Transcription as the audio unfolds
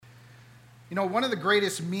You know, one of the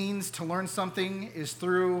greatest means to learn something is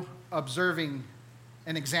through observing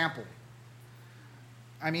an example.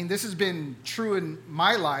 I mean, this has been true in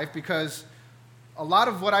my life because a lot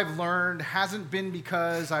of what I've learned hasn't been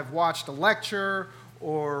because I've watched a lecture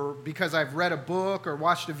or because I've read a book or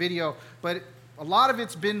watched a video, but a lot of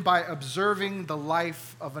it's been by observing the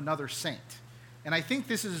life of another saint. And I think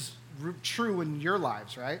this is true in your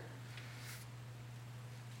lives, right?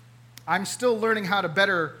 I'm still learning how to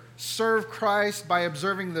better serve Christ by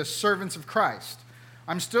observing the servants of Christ.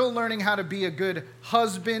 I'm still learning how to be a good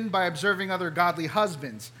husband by observing other godly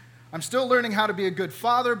husbands. I'm still learning how to be a good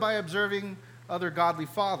father by observing other godly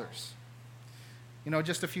fathers. You know,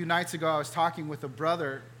 just a few nights ago, I was talking with a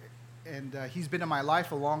brother, and he's been in my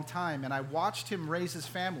life a long time, and I watched him raise his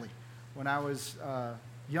family when I was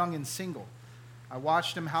young and single. I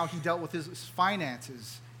watched him how he dealt with his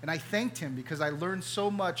finances, and I thanked him because I learned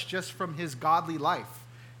so much just from his godly life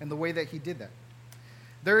and the way that he did that.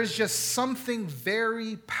 There is just something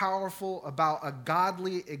very powerful about a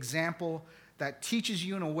godly example that teaches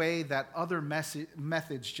you in a way that other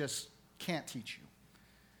methods just can't teach you.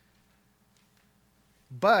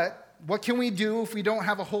 But what can we do if we don't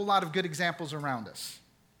have a whole lot of good examples around us?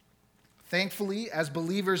 Thankfully, as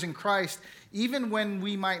believers in Christ, even when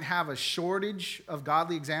we might have a shortage of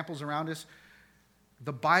godly examples around us,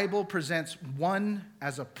 the Bible presents one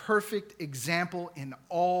as a perfect example in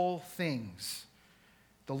all things,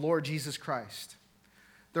 the Lord Jesus Christ.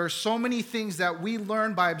 There are so many things that we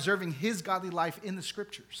learn by observing his godly life in the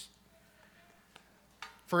Scriptures.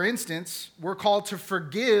 For instance, we're called to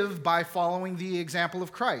forgive by following the example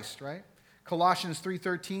of Christ, right? Colossians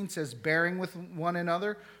 3:13 says, bearing with one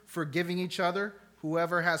another, forgiving each other,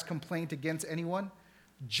 whoever has complaint against anyone,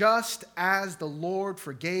 just as the Lord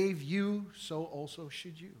forgave you, so also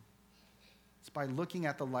should you. It's by looking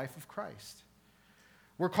at the life of Christ.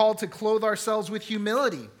 We're called to clothe ourselves with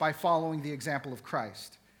humility by following the example of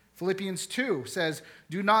Christ. Philippians 2 says,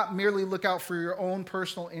 do not merely look out for your own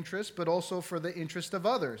personal interest, but also for the interest of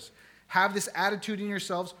others. Have this attitude in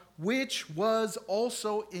yourselves, which was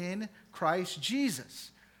also in Christ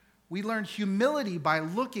Jesus. We learn humility by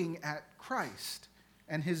looking at Christ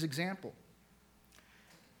and his example.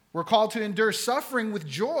 We're called to endure suffering with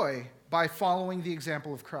joy by following the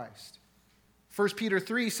example of Christ. 1 Peter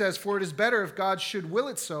 3 says, for it is better if God should will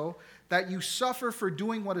it so, that you suffer for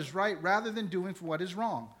doing what is right rather than doing for what is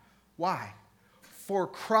wrong. Why? For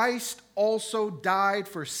Christ also died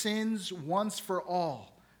for sins once for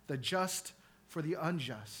all, the just for the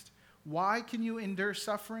unjust. Why can you endure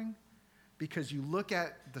suffering? Because you look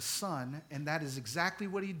at the Son, and that is exactly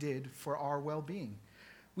what he did for our well-being.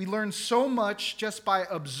 We learn so much just by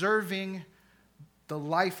observing the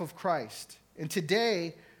life of Christ. And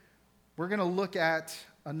today, we're going to look at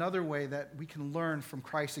another way that we can learn from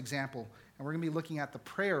Christ's example. And we're going to be looking at the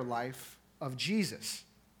prayer life of Jesus.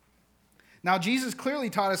 Now, Jesus clearly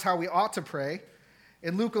taught us how we ought to pray.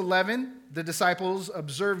 In Luke 11, the disciples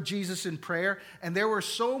observed Jesus in prayer, and they were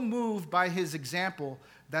so moved by his example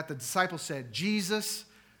that the disciples said, Jesus,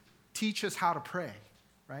 teach us how to pray,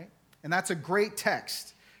 right? And that's a great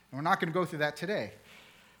text. And we're not going to go through that today.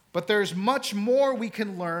 But there's much more we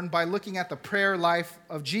can learn by looking at the prayer life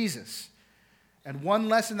of Jesus. And one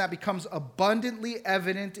lesson that becomes abundantly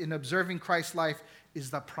evident in observing Christ's life is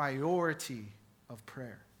the priority of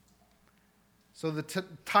prayer. So the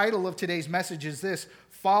title of today's message is this: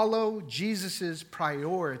 Follow Jesus'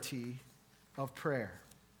 Priority of Prayer.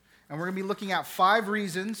 And we're going to be looking at 5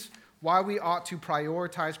 reasons why we ought to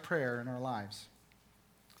prioritize prayer in our lives.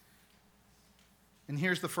 And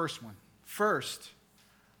here's the first one. First,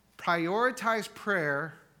 prioritize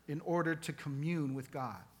prayer in order to commune with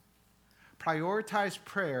God. Prioritize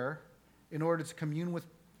prayer in order to commune with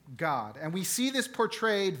God. And we see this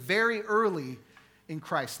portrayed very early in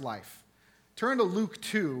Christ's life. Turn to Luke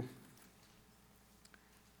 2.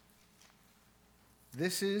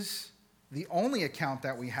 This is the only account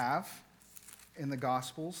that we have in the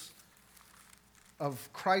Gospels of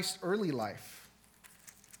Christ's early life.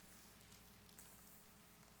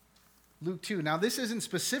 Luke 2. Now, this isn't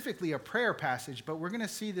specifically a prayer passage, but we're going to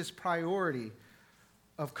see this priority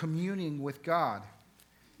of communing with God.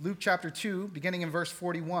 Luke chapter 2, beginning in verse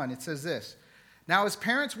 41, it says this: Now his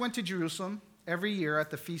parents went to Jerusalem every year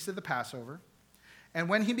at the feast of the Passover, and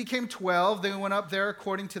when he became 12, they went up there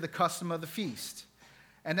according to the custom of the feast.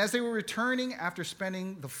 And as they were returning after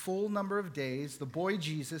spending the full number of days, the boy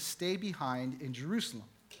Jesus stayed behind in Jerusalem.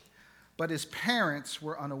 But his parents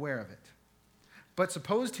were unaware of it, but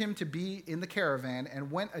supposed him to be in the caravan,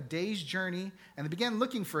 and went a day's journey, and they began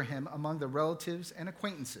looking for him among the relatives and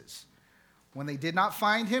acquaintances. When they did not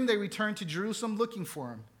find him, they returned to Jerusalem looking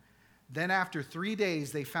for him. Then after 3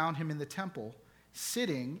 days, they found him in the temple,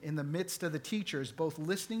 sitting in the midst of the teachers, both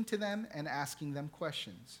listening to them and asking them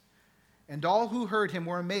questions. And all who heard him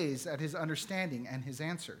were amazed at his understanding and his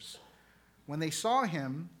answers. When they saw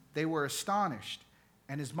him, they were astonished.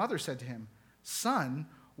 And his mother said to him, "Son,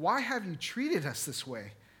 why have you treated us this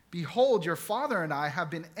way? Behold, your father and I have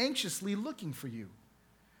been anxiously looking for you."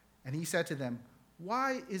 And he said to them,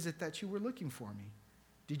 "Why is it that you were looking for me?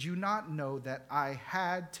 Did you not know that I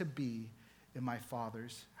had to be in my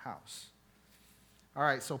Father's house?" All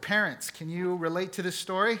right, so parents, can you relate to this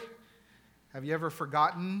story? Have you ever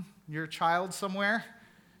forgotten your child somewhere?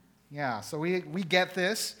 Yeah, so we get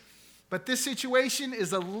this. But this situation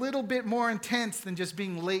is a little bit more intense than just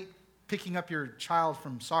being late picking up your child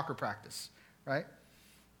from soccer practice, right?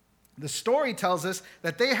 The story tells us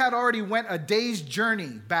that they had already went a day's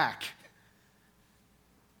journey back.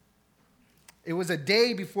 It was a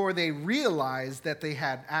day before they realized that they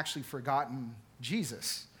had actually forgotten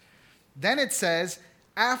Jesus. Then it says,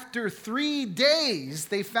 after 3 days,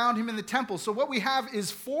 they found him in the temple. So what we have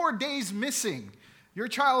is 4 days missing. Your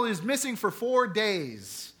child is missing for 4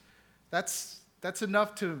 days. That's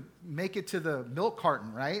enough to make it to the milk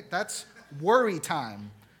carton, right? That's worry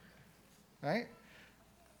time, right?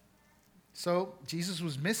 So Jesus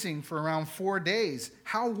was missing for around 4 days.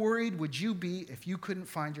 How worried would you be if you couldn't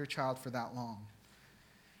find your child for that long?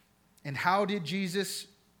 And how did Jesus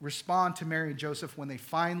respond to Mary and Joseph when they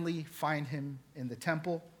finally find him in the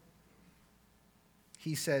temple?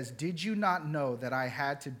 He says, "Did you not know that I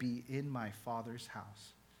had to be in my Father's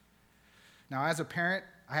house?" Now, as a parent,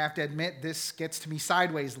 I have to admit this gets to me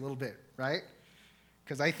sideways a little bit, right?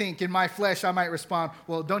 Because I think in my flesh I might respond,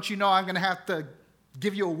 "Well, don't you know I'm going to have to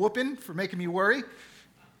give you a whooping for making me worry?"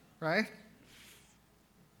 Right?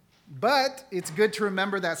 But it's good to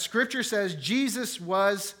remember that Scripture says Jesus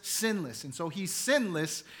was sinless. And so he's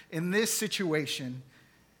sinless in this situation.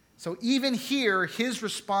 So even here, his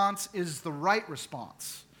response is the right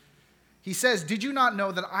response. He says, "Did you not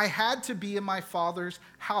know that I had to be in my Father's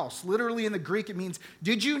house?" Literally in the Greek, it means,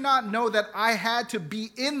 did you not know that I had to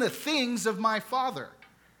be in the things of my Father?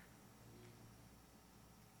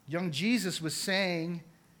 Young Jesus was saying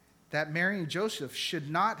that Mary and Joseph should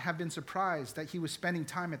not have been surprised that he was spending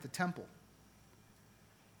time at the temple,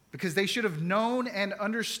 because they should have known and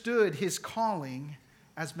understood his calling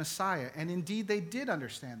as Messiah. And indeed, they did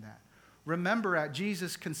understand that. Remember, at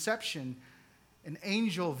Jesus' conception, an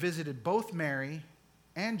angel visited both Mary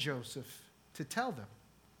and Joseph to tell them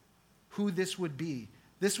who this would be.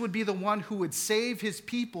 This would be the one who would save his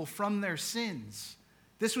people from their sins.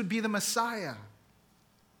 This would be the Messiah.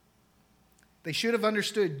 They should have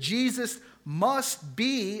understood Jesus must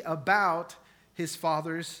be about his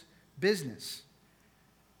Father's business.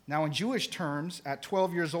 Now, in Jewish terms, at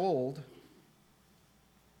 12 years old,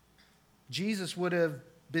 Jesus would have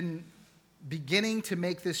been beginning to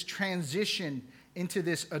make this transition into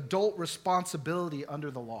this adult responsibility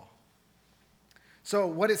under the law. So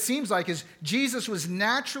what it seems like is Jesus was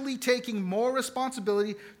naturally taking more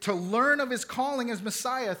responsibility to learn of his calling as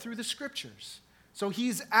Messiah through the Scriptures. So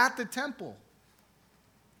he's at the temple.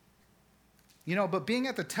 But being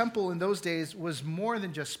at the temple in those days was more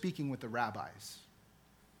than just speaking with the rabbis.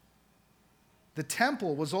 The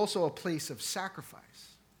temple was also a place of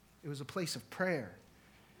sacrifice. It was a place of prayer.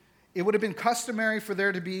 It would have been customary for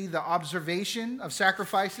there to be the observation of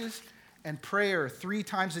sacrifices and prayer 3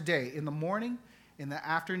 times a day, in the morning, in the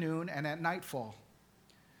afternoon, and at nightfall.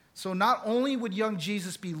 So not only would young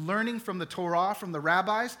Jesus be learning from the Torah, from the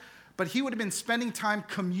rabbis, but he would have been spending time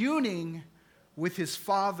communing with his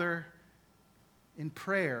Father in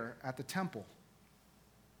prayer at the temple.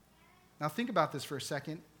 Now think about this for a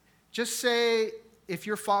second. Just say if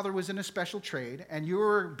your father was in a special trade and you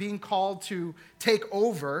were being called to take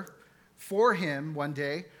over for him one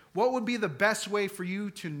day, what would be the best way for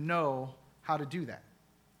you to know how to do that?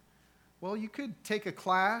 Well, you could take a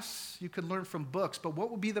class, you could learn from books, but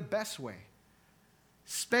what would be the best way?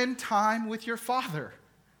 Spend time with your father.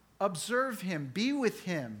 Observe him, be with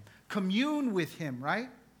him, commune with him, right?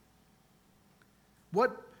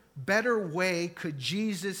 What better way could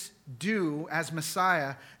Jesus do as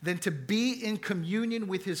Messiah than to be in communion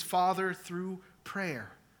with his Father through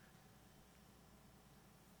prayer?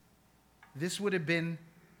 This would have been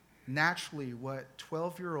naturally what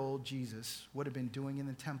 12-year-old Jesus would have been doing in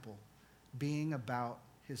the temple, being about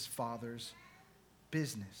his Father's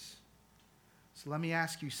business. So let me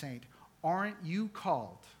ask you, Saint, aren't you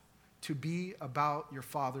called to be about your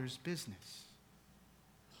Father's business?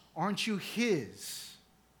 Aren't you his?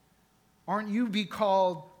 Aren't you be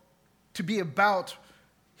called to be about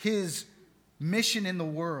his mission in the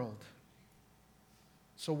world?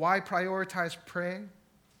 So why prioritize praying?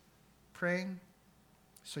 Praying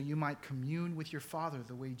so you might commune with your Father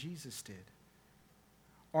the way Jesus did.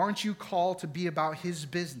 Aren't you called to be about his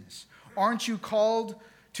business? Aren't you called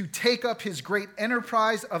to take up his great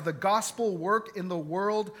enterprise of the gospel work in the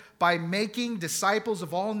world by making disciples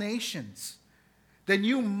of all nations? Then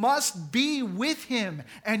you must be with him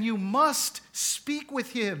and you must speak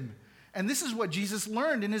with him. And this is what Jesus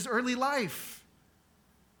learned in his early life.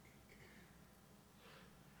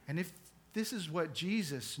 And if this is what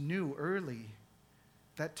Jesus knew early,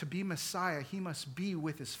 that to be Messiah, he must be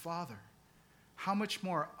with his Father, how much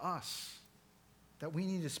more us, that we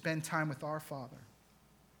need to spend time with our Father?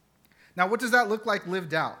 Now, what does that look like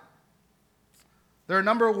lived out? There are a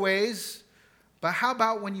number of ways, but how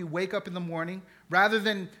about when you wake up in the morning, rather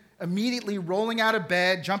than immediately rolling out of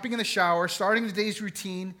bed, jumping in the shower, starting the day's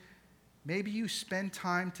routine, maybe you spend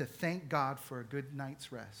time to thank God for a good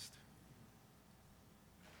night's rest.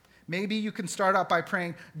 Maybe you can start out by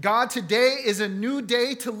praying, God, today is a new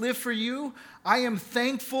day to live for you. I am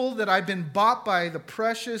thankful that I've been bought by the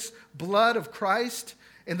precious blood of Christ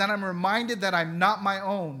and that I'm reminded that I'm not my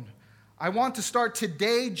own. I want to start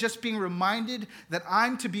today just being reminded that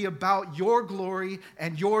I'm to be about your glory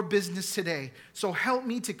and your business today. So help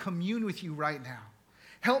me to commune with you right now.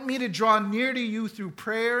 Help me to draw near to you through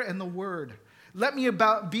prayer and the word. Let me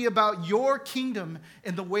be about your kingdom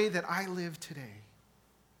in the way that I live today.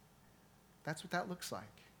 That's what that looks like.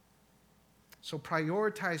 So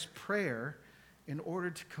prioritize prayer in order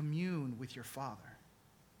to commune with your Father,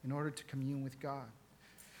 in order to commune with God.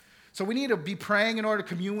 So we need to be praying in order to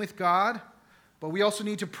commune with God, but we also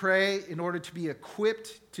need to pray in order to be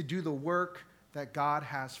equipped to do the work that God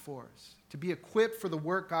has for us, to be equipped for the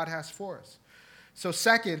work God has for us. So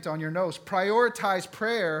second, on your notes, prioritize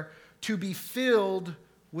prayer to be filled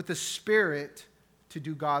with the Spirit to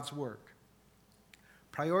do God's work.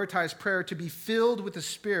 Prioritize prayer to be filled with the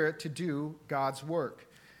Spirit to do God's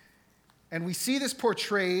work. And we see this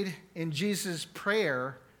portrayed in Jesus'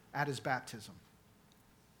 prayer at his baptism.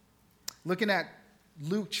 Looking at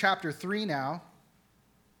Luke chapter 3 now,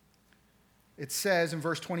 it says in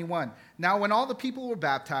verse 21, "Now when all the people were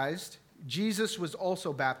baptized, Jesus was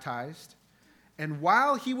also baptized. And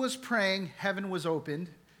while he was praying, heaven was opened,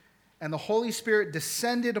 and the Holy Spirit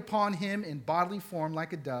descended upon him in bodily form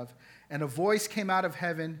like a dove. And a voice came out of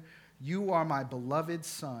heaven, 'You are my beloved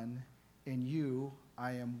Son, in you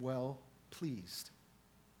I am well pleased.'"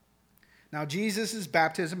 Now, Jesus'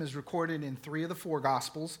 baptism is recorded in 3 of the 4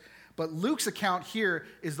 Gospels, but Luke's account here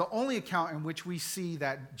is the only account in which we see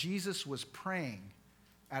that Jesus was praying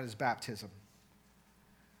at his baptism.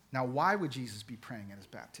 Now, why would Jesus be praying at his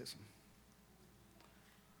baptism?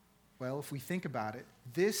 Well, if we think about it,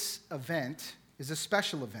 this event is a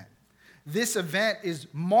special event. This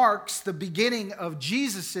event marks the beginning of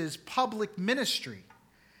Jesus' public ministry.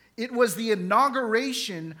 It was the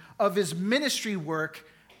inauguration of his ministry work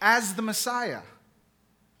as the Messiah.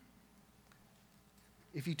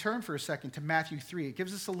 If you turn for a second to Matthew 3, it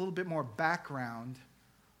gives us a little bit more background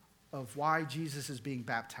of why Jesus is being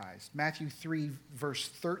baptized. Matthew 3, verse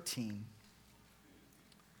 13.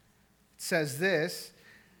 It says this,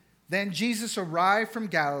 "Then Jesus arrived from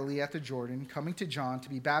Galilee at the Jordan, coming to John to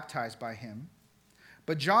be baptized by him.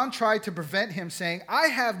 But John tried to prevent him, saying, 'I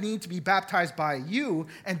have need to be baptized by you,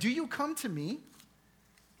 and do you come to me?'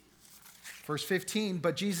 Verse 15,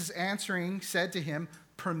 "But Jesus answering said to him,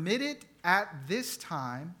 'Permit it at this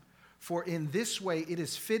time, for in this way it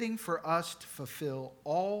is fitting for us to fulfill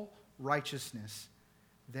all righteousness.'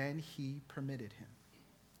 Then he permitted him."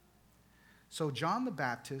 So John the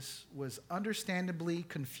Baptist was understandably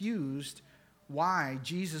confused why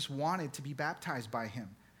Jesus wanted to be baptized by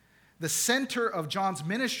him. The center of John's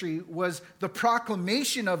ministry was the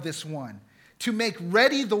proclamation of this one, to make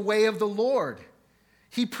ready the way of the Lord.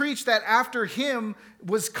 He preached that after him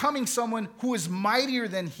was coming someone who is mightier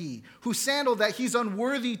than he, whose sandal that he's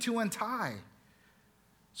unworthy to untie.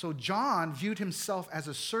 So John viewed himself as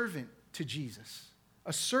a servant to Jesus,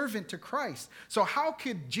 a servant to Christ. So how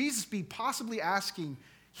could Jesus be possibly asking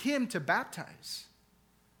him to baptize?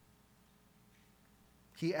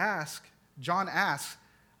 John asks,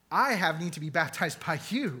 "I have need to be baptized by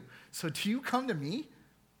you, so do you come to me?"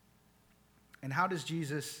 And how does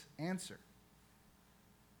Jesus answer?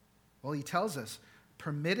 Well, he tells us,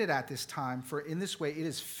 "Permit it at this time, for in this way it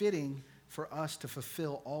is fitting for us to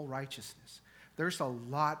fulfill all righteousness." There's a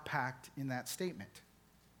lot packed in that statement.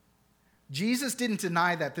 Jesus didn't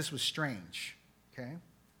deny that this was strange, okay?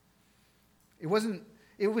 It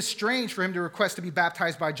was strange for him to request to be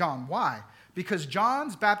baptized by John. Why? Because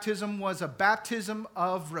John's baptism was a baptism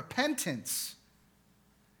of repentance.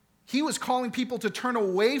 He was calling people to turn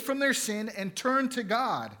away from their sin and turn to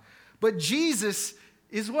God. But Jesus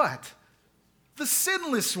is what? The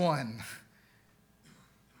sinless one.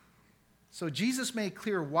 So Jesus made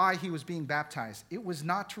clear why he was being baptized. It was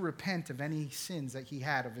not to repent of any sins that he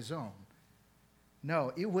had of his own.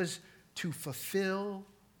 No, it was to fulfill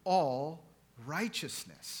all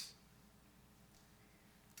righteousness.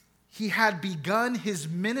 He had begun his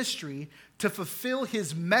ministry to fulfill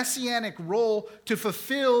his messianic role, to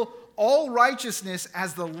fulfill all righteousness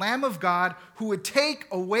as the Lamb of God who would take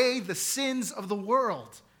away the sins of the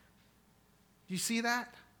world. Do you see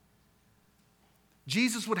that?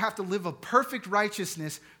 Jesus would have to live a perfect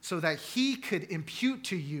righteousness so that he could impute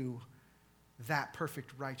to you that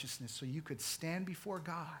perfect righteousness so you could stand before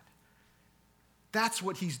God. That's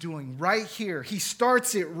what he's doing right here. He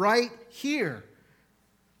starts it right here.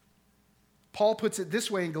 Paul puts it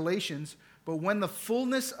this way in Galatians, but when the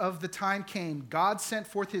fullness of the time came, God sent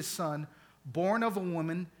forth his Son, born of a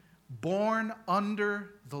woman, born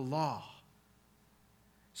under the law,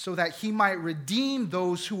 so that he might redeem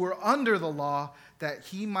those who were under the law,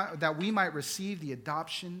 that we might receive the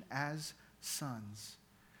adoption as sons.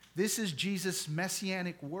 This is Jesus'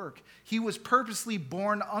 messianic work. He was purposely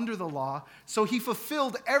born under the law, so he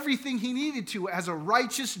fulfilled everything he needed to as a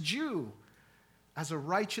righteous Jew, as a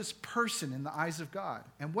righteous person in the eyes of God.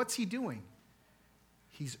 And what's he doing?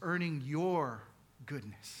 He's earning your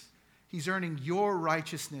goodness. He's earning your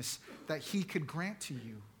righteousness that he could grant to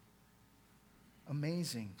you.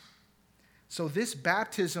 Amazing. So this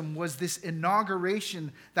baptism was this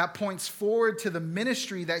inauguration that points forward to the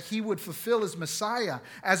ministry that he would fulfill as Messiah,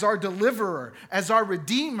 as our deliverer, as our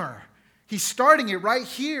redeemer. He's starting it right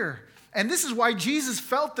here. And this is why Jesus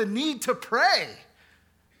felt the need to pray.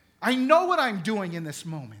 I know what I'm doing in this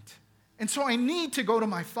moment. And so I need to go to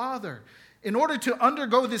my Father. In order to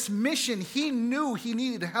undergo this mission, he knew he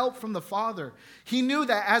needed help from the Father. He knew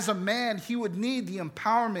that as a man, he would need the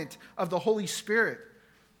empowerment of the Holy Spirit.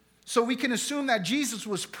 So we can assume that Jesus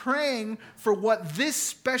was praying for what this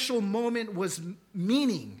special moment was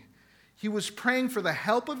meaning. He was praying for the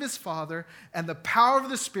help of his Father and the power of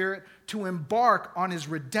the Spirit to embark on his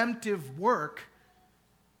redemptive work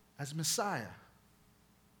as Messiah.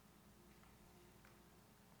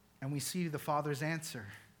 And we see the Father's answer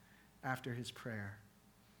after his prayer.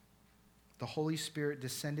 The Holy Spirit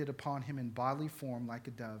descended upon him in bodily form like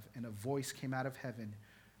a dove, and a voice came out of heaven,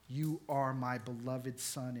 "You are my beloved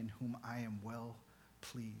Son, in whom I am well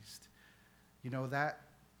pleased." You know, that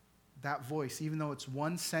voice, even though it's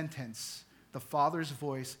one sentence, the Father's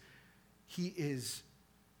voice, he is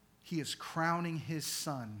crowning his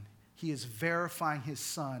Son. He is verifying his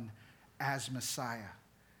Son as Messiah.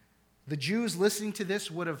 The Jews listening to this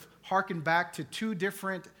would have hearkened back to two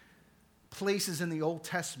different places in the Old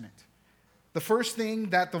Testament. The first thing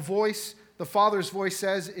that the Father's voice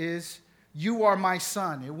says is, "You are my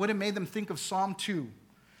Son." It would have made them think of Psalm 2.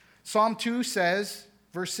 Psalm 2 says,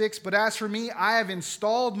 verse 6, "But as for me, I have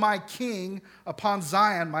installed my King upon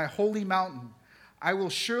Zion, my holy mountain. I will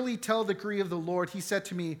surely tell the decree of the Lord. He said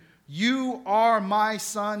to me, 'You are my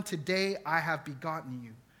Son. Today I have begotten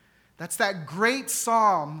you.'" That's that great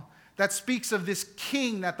psalm that speaks of this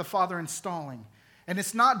king that the Father installing. And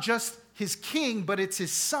it's not just his king, but it's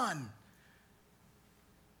his Son.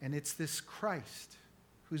 And it's this Christ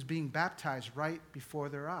who's being baptized right before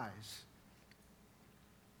their eyes.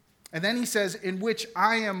 And then he says, "In which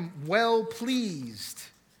I am well pleased."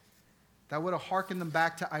 That would have hearkened them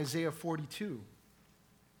back to Isaiah 42,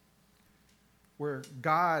 where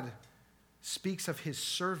God speaks of his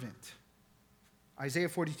servant. Isaiah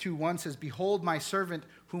 42:1 says, "Behold my servant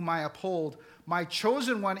whom I uphold, my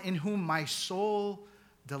chosen one in whom my soul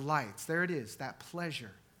delights." There it is, that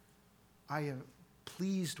pleasure. I am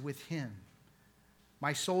pleased with him.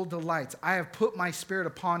 My soul delights. I have put my Spirit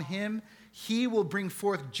upon him. He will bring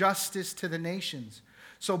forth justice to the nations.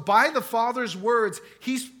 So by the Father's words,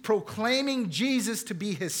 he's proclaiming Jesus to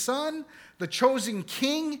be his Son, the chosen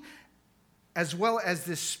King, as well as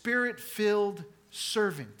this Spirit-filled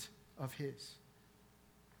servant of his.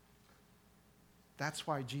 That's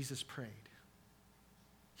why Jesus prayed.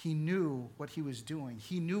 He knew what he was doing.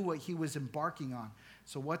 He knew what he was embarking on.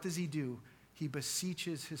 So what does he do? He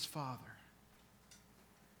beseeches his Father.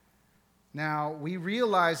 Now, we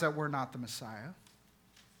realize that we're not the Messiah.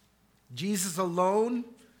 Jesus alone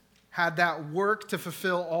had that work to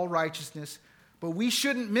fulfill all righteousness, but we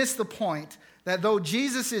shouldn't miss the point that though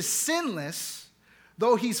Jesus is sinless,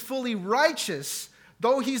 though he's fully righteous,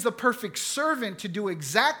 though he's the perfect servant to do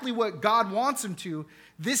exactly what God wants him to,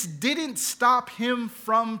 this didn't stop him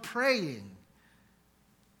from praying.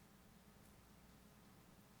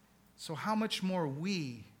 So how much more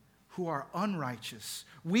we who are unrighteous,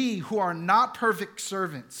 we who are not perfect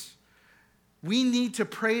servants, we need to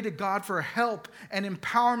pray to God for help and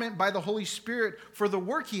empowerment by the Holy Spirit for the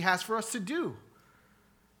work He has for us to do.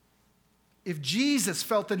 If Jesus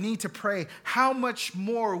felt the need to pray, how much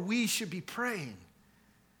more we should be praying?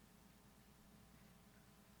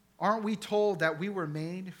 Aren't we told that we were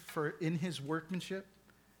made in His workmanship,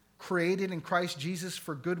 created in Christ Jesus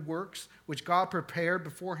for good works, which God prepared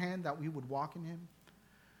beforehand that we would walk in Him?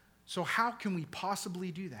 So how can we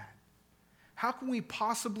possibly do that? How can we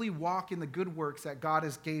possibly walk in the good works that God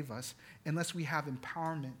has gave us unless we have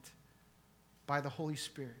empowerment by the Holy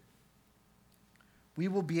Spirit? We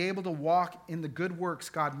will be able to walk in the good works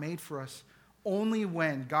God made for us only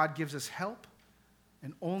when God gives us help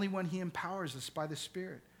and only when He empowers us by the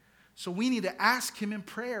Spirit. So we need to ask Him in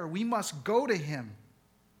prayer. We must go to Him.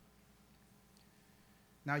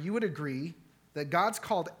 Now, you would agree that God's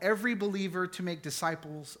called every believer to make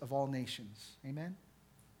disciples of all nations. Amen?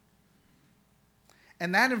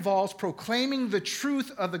 And that involves proclaiming the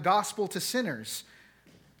truth of the gospel to sinners.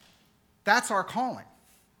 That's our calling.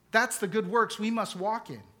 That's the good works we must walk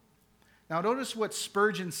in. Now, notice what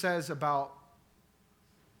Spurgeon says about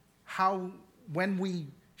how, when we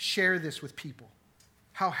share this with people,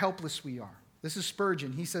 how helpless we are. This is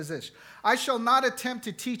Spurgeon. He says this: I shall not attempt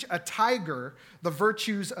to teach a tiger the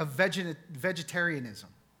virtues of vegetarianism,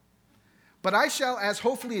 but I shall as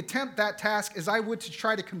hopefully attempt that task as I would to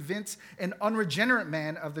try to convince an unregenerate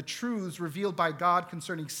man of the truths revealed by God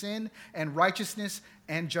concerning sin and righteousness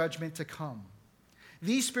and judgment to come.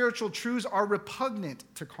 These spiritual truths are repugnant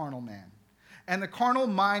to carnal man, and the carnal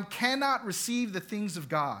mind cannot receive the things of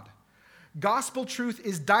God. Gospel truth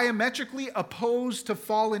is diametrically opposed to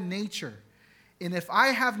fallen nature. And if I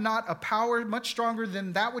have not a power much stronger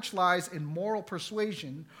than that which lies in moral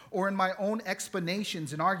persuasion or in my own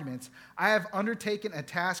explanations and arguments, I have undertaken a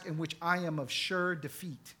task in which I am of sure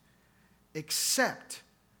defeat. Except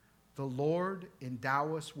the Lord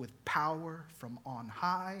endow us with power from on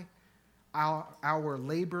high, our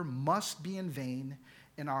labor must be in vain,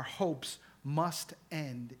 and our hopes must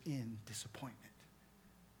end in disappointment.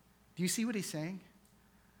 Do you see what he's saying?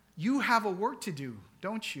 You have a work to do,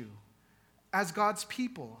 don't you? As God's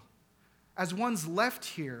people, as ones left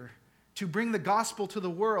here to bring the gospel to the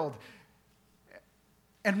world.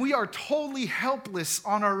 And we are totally helpless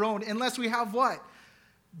on our own unless we have what?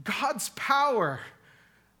 God's power.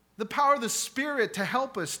 The power of the Spirit to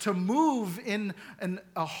help us, to move in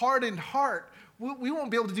a hardened heart. We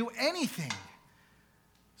won't be able to do anything.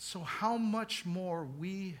 So how much more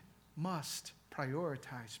we must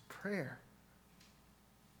prioritize prayer.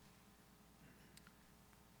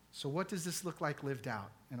 So what does this look like lived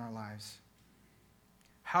out in our lives?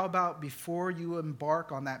 How about before you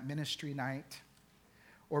embark on that ministry night,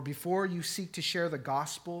 or before you seek to share the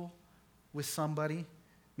gospel with somebody,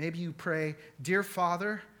 maybe you pray, Dear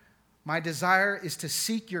Father, my desire is to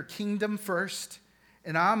seek your kingdom first,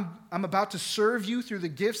 and I'm about to serve you through the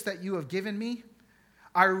gifts that you have given me.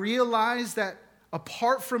 I realize that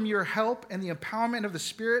apart from your help and the empowerment of the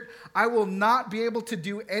Spirit, I will not be able to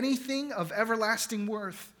do anything of everlasting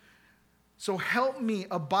worth. So help me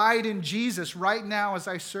abide in Jesus right now as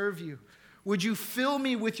I serve you. Would you fill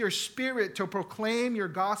me with your Spirit to proclaim your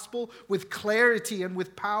gospel with clarity and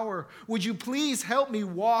with power? Would you please help me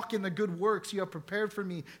walk in the good works you have prepared for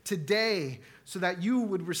me today so that you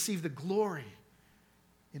would receive the glory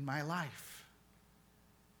in my life?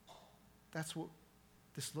 That's what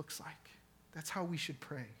this looks like. That's how we should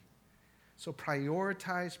pray. So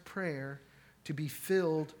prioritize prayer to be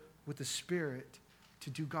filled with the Spirit to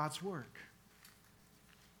do God's work.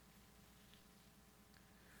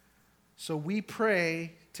 So we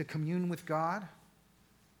pray to commune with God.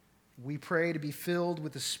 We pray to be filled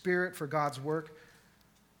with the Spirit for God's work.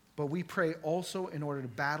 But we pray also in order to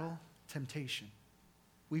battle temptation.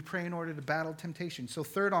 We pray in order to battle temptation. So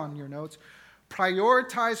third on your notes,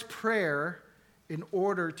 prioritize prayer in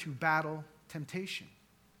order to battle temptation.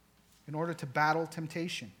 In order to battle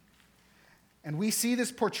temptation. And we see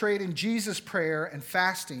this portrayed in Jesus' prayer and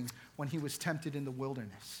fasting when he was tempted in the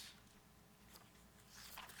wilderness.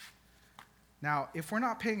 Now, if we're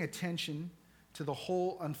not paying attention to the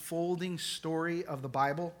whole unfolding story of the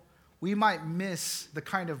Bible, we might miss the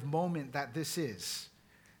kind of moment that this is.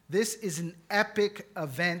 This is an epic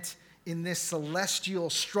event in this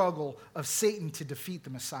celestial struggle of Satan to defeat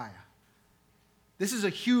the Messiah. This is a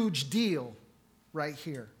huge deal right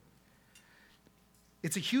here.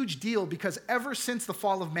 It's a huge deal because ever since the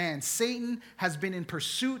fall of man, Satan has been in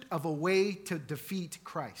pursuit of a way to defeat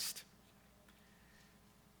Christ.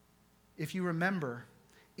 If you remember,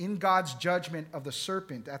 in God's judgment of the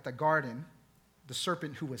serpent at the garden, the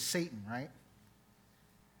serpent who was Satan, right?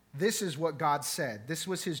 This is what God said. This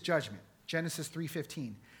was his judgment. Genesis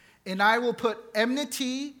 3:15. And I will put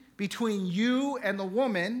enmity between you and the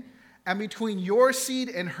woman, and between your seed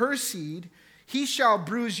and her seed. He shall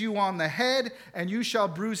bruise you on the head, and you shall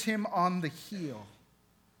bruise him on the heel.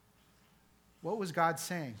 What was God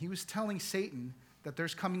saying? He was telling Satan that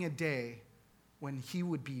there's coming a day when he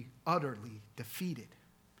would be utterly defeated.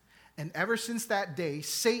 And ever since that day,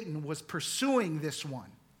 Satan was pursuing this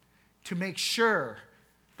one to make sure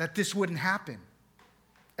that this wouldn't happen.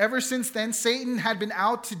 Ever since then, Satan had been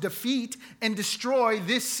out to defeat and destroy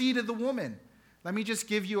this seed of the woman. Let me just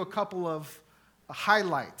give you a couple of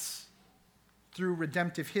highlights through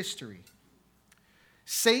redemptive history.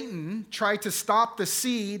 Satan tried to stop the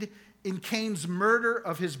seed in Cain's murder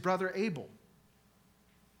of his brother Abel.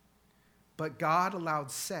 But God allowed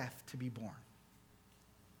Seth to be born.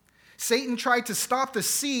 Satan tried to stop the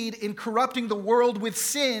seed in corrupting the world with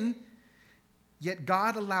sin, yet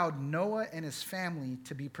God allowed Noah and his family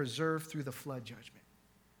to be preserved through the flood judgment.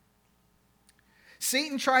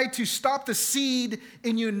 Satan tried to stop the seed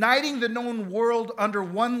in uniting the known world under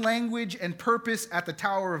one language and purpose at the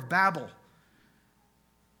Tower of Babel.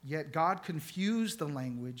 Yet God confused the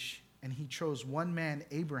language, and he chose one man,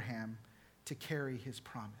 Abraham, to carry his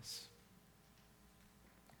promise.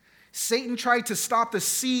 Satan tried to stop the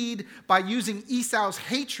seed by using Esau's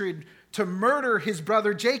hatred to murder his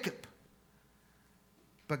brother Jacob.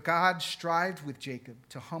 But God strived with Jacob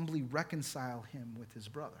to humbly reconcile him with his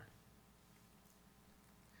brother.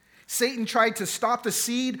 Satan tried to stop the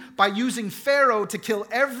seed by using Pharaoh to kill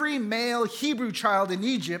every male Hebrew child in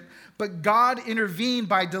Egypt, but God intervened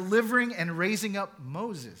by delivering and raising up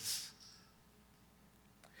Moses.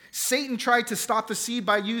 Satan tried to stop the seed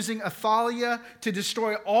by using Athaliah to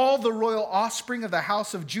destroy all the royal offspring of the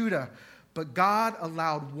house of Judah, but God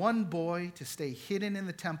allowed one boy to stay hidden in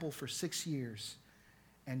the temple for 6 years,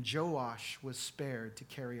 and Joash was spared to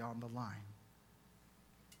carry on the line.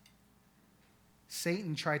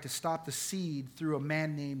 Satan tried to stop the seed through a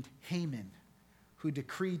man named Haman, who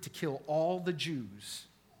decreed to kill all the Jews.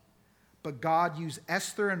 But God used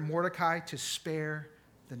Esther and Mordecai to spare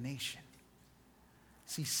the nation.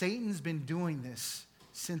 See, Satan's been doing this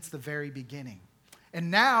since the very beginning.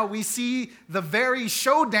 And now we see the very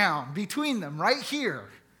showdown between them right here.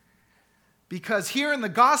 Because here in the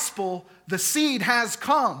gospel, the seed has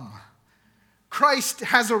come. Christ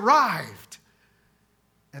has arrived.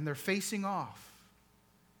 And they're facing off.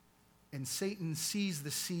 And Satan sees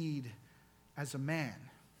the seed as a man.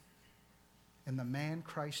 And the man,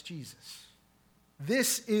 Christ Jesus.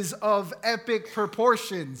 This is of epic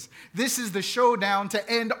proportions. This is the showdown to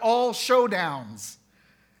end all showdowns.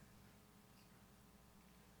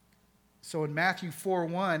 So in Matthew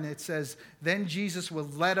 4:1, it says, "Then Jesus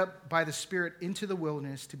was led up by the Spirit into the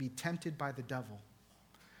wilderness to be tempted by the devil."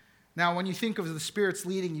 Now, when you think of the Spirit's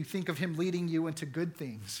leading, you think of him leading you into good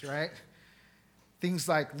things, right? Things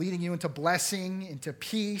like leading you into blessing, into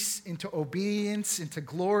peace, into obedience, into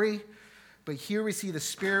glory. But here we see the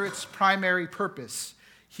Spirit's primary purpose.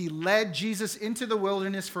 He led Jesus into the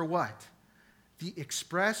wilderness for what? The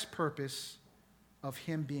express purpose of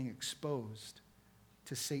him being exposed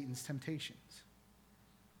to Satan's temptations.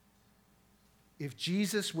 If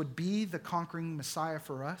Jesus would be the conquering Messiah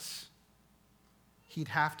for us, he'd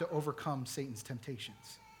have to overcome Satan's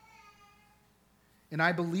temptations. And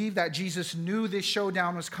I believe that Jesus knew this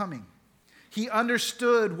showdown was coming. He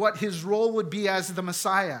understood what his role would be as the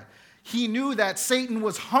Messiah. He knew that Satan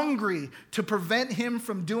was hungry to prevent him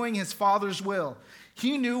from doing his Father's will.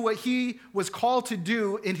 He knew what he was called to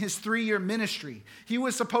do in his 3-year ministry. He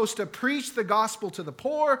was supposed to preach the gospel to the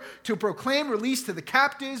poor, to proclaim release to the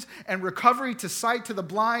captives, and recovery to sight to the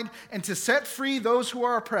blind, and to set free those who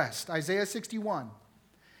are oppressed, Isaiah 61.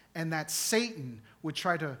 And that Satan would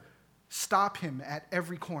try to stop him at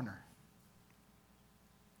every corner.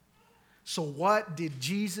 So what did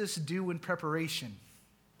Jesus do in preparation?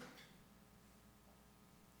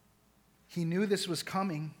 He knew this was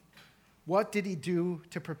coming. What did he do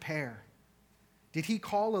to prepare? Did he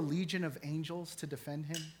call a legion of angels to defend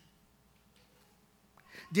him?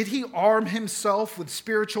 Did he arm himself with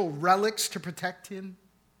spiritual relics to protect him?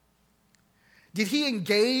 Did he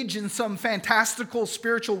engage in some fantastical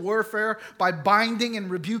spiritual warfare by binding and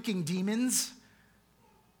rebuking demons?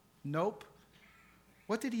 Nope.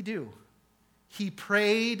 What did he do? He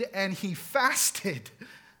prayed and he fasted.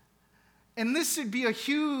 And this should be a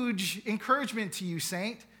huge encouragement to you,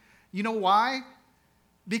 Saint. You know why?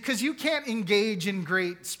 Because you can't engage in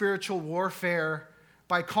great spiritual warfare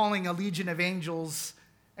by calling a legion of angels,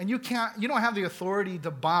 and you don't have the authority to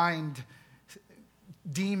bind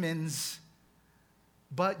demons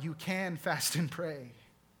But you can fast and pray.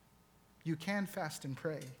 You can fast and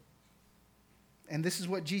pray. And this is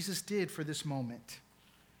what Jesus did for this moment.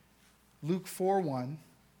 Luke 4:1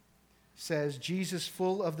 says, Jesus,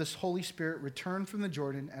 full of this Holy Spirit, returned from the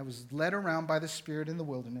Jordan and was led around by the Spirit in the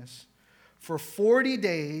wilderness. For 40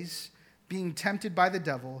 days, being tempted by the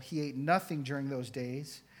devil, he ate nothing during those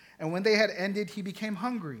days. And when they had ended, he became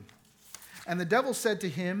hungry. And the devil said to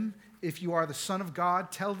him, if you are the Son of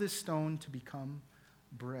God, tell this stone to become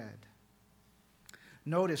bread.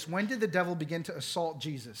 Notice, when did the devil begin to assault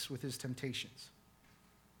Jesus with his temptations?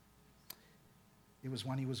 It was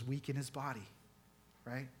when he was weak in his body,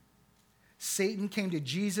 right? Satan came to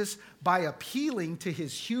Jesus by appealing to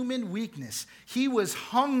his human weakness. He was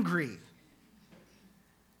hungry.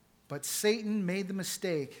 But Satan made the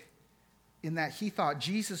mistake in that he thought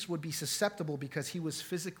Jesus would be susceptible because he was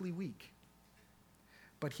physically weak.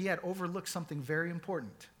 But he had overlooked something very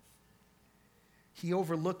important. He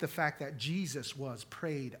overlooked the fact that Jesus was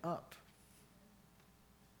prayed up.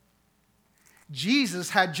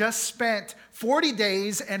 Jesus had just spent 40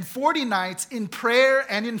 days and 40 nights in prayer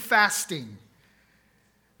and in fasting.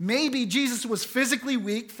 Maybe Jesus was physically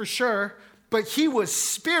weak for sure, but he was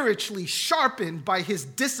spiritually sharpened by his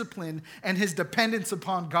discipline and his dependence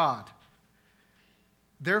upon God.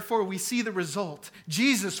 Therefore, we see the result.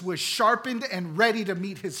 Jesus was sharpened and ready to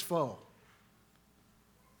meet his foe.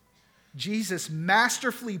 Jesus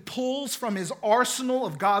masterfully pulls from his arsenal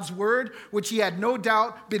of God's word, which he had no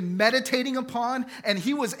doubt been meditating upon, and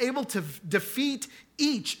he was able to defeat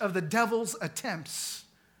each of the devil's attempts.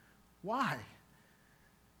 Why?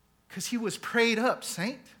 Because he was prayed up,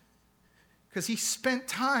 saint. Because he spent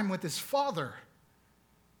time with his Father.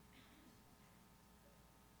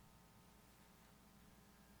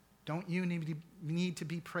 Don't you need to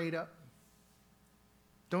be prayed up?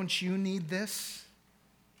 Don't you need this?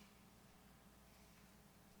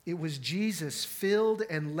 It was Jesus, filled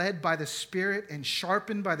and led by the Spirit and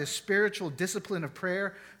sharpened by the spiritual discipline of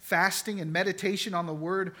prayer, fasting, and meditation on the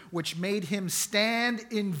Word, which made him stand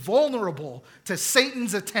invulnerable to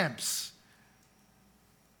Satan's attempts.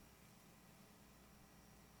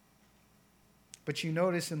 But you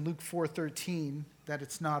notice in Luke 4:13 that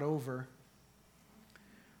it's not over.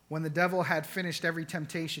 When the devil had finished every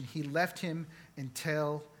temptation, he left him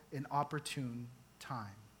until an opportune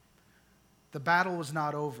time. The battle was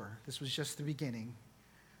not over. This was just the beginning.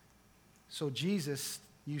 So Jesus,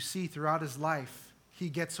 you see throughout his life, he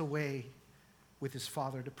gets away with his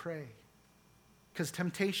Father to pray. Because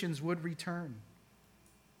temptations would return.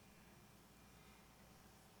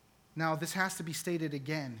 Now, this has to be stated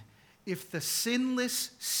again. If the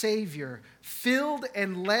sinless Savior, filled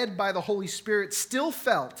and led by the Holy Spirit, still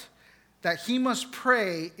felt that he must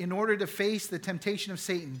pray in order to face the temptation of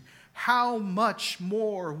Satan, how much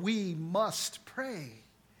more we must pray.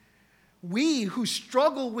 We who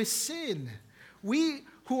struggle with sin, we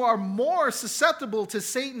who are more susceptible to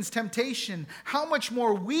Satan's temptation, how much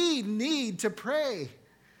more we need to pray.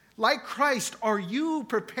 Like Christ, are you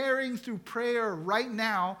preparing through prayer right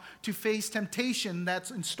now to face temptation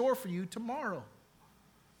that's in store for you tomorrow?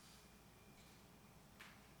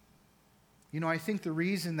 You know, I think the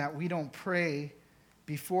reason that we don't pray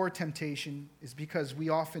before temptation is because we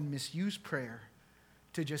often misuse prayer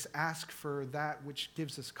to just ask for that which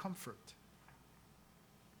gives us comfort.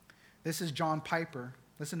 This is John Piper.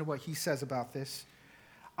 Listen to what he says about this.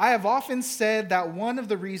 I have often said that one of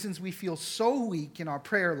the reasons we feel so weak in our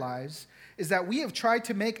prayer lives is that we have tried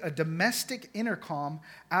to make a domestic intercom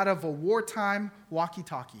out of a wartime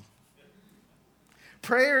walkie-talkie.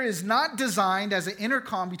 Prayer is not designed as an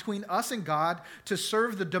intercom between us and God to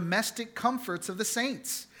serve the domestic comforts of the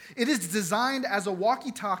saints. It is designed as a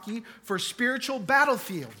walkie-talkie for spiritual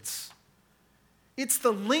battlefields. It's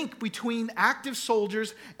the link between active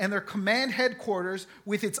soldiers and their command headquarters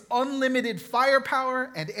with its unlimited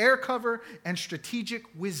firepower and air cover and strategic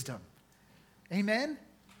wisdom. Amen?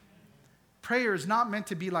 Prayer is not meant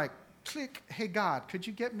to be like, click, hey God, could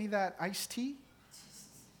you get me that iced tea?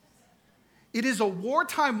 It is a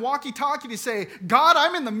wartime walkie-talkie to say, God,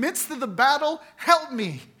 I'm in the midst of the battle. Help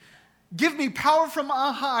me. Give me power from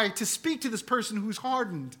on high to speak to this person who's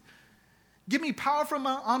hardened. Give me power from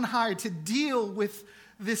on high to deal with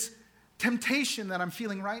this temptation that I'm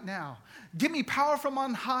feeling right now. Give me power from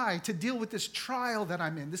on high to deal with this trial that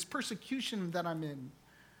I'm in, this persecution that I'm in.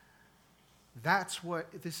 That's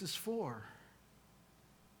what this is for.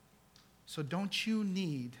 So don't you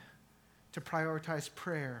need to prioritize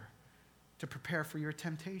prayer to prepare for your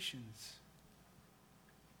temptations?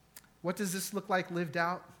 What does this look like lived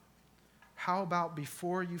out? How about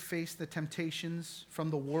before you face the temptations from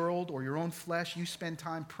the world or your own flesh, you spend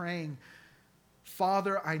time praying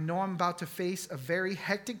Father, I know I'm about to face a very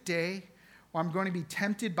hectic day where I'm going to be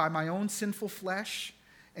tempted by my own sinful flesh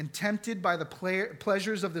and tempted by the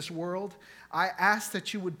pleasures of this world. I ask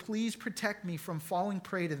that you would please protect me from falling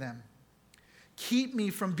prey to them. Keep me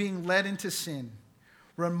from being led into sin.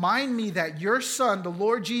 Remind me that your Son, the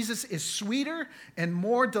Lord Jesus, is sweeter and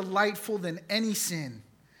more delightful than any sin.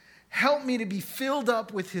 Help me to be filled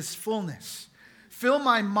up with his fullness. Fill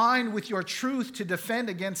my mind with your truth to defend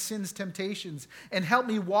against sin's temptations, and help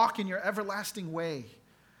me walk in your everlasting way.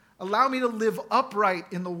 Allow me to live upright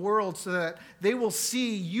in the world so that they will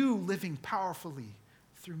see you living powerfully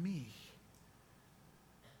through me.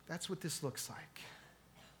 That's what this looks like.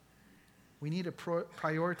 We need to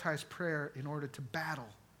prioritize prayer in order to battle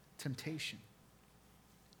temptation.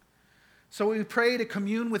 So we pray to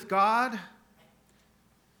commune with God,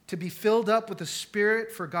 to be filled up with the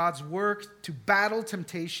Spirit for God's work, to battle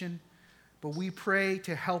temptation, but we pray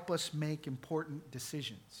to help us make important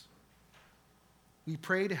decisions. We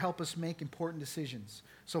pray to help us make important decisions.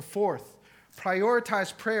 So fourth,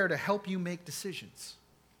 prioritize prayer to help you make decisions.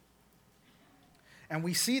 And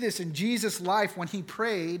we see this in Jesus' life when he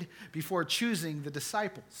prayed before choosing the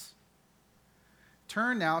disciples.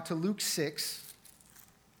 Turn now to Luke 6,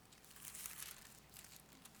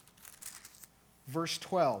 verse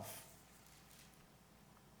 12.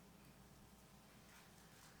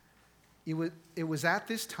 It was at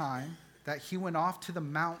this time that he went off to the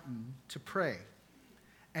mountain to pray.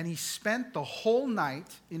 And he spent the whole night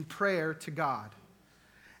in prayer to God.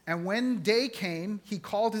 And when day came, he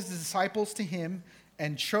called his disciples to him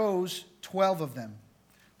and chose 12 of them,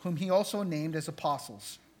 whom he also named as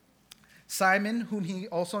apostles. Simon, whom he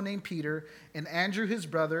also named Peter, and Andrew his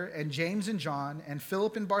brother, and James and John, and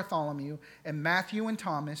Philip and Bartholomew, and Matthew and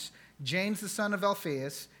Thomas, James the son of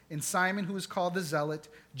Alphaeus, and Simon who is called the Zealot,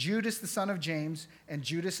 Judas the son of James, and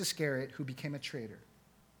Judas Iscariot, who became a traitor.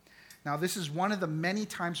 Now, this is one of the many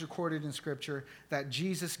times recorded in Scripture that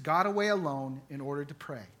Jesus got away alone in order to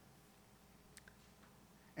pray.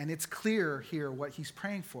 And it's clear here what he's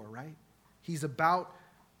praying for, right? He's about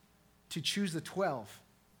to choose the 12.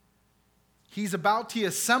 He's about to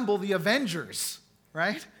assemble the Avengers,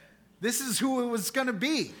 right? This is who it was going to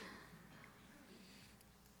be.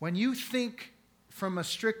 When you think from a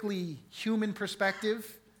strictly human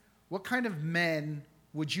perspective, what kind of men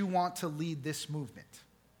would you want to lead this movement?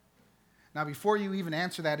 Now, before you even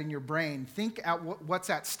answer that in your brain, think at what's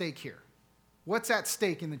at stake here. What's at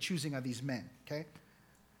stake in the choosing of these men, okay?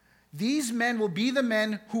 These men will be the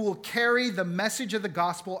men who will carry the message of the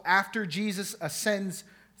gospel after Jesus ascends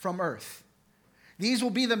from earth. These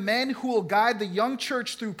will be the men who will guide the young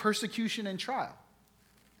church through persecution and trial.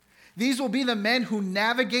 These will be the men who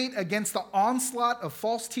navigate against the onslaught of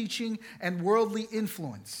false teaching and worldly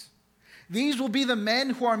influence. These will be the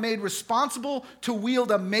men who are made responsible to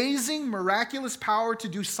wield amazing, miraculous power to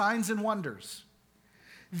do signs and wonders.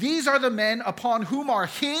 These are the men upon whom are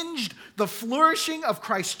hinged the flourishing of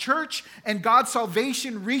Christ's church and God's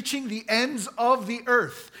salvation reaching the ends of the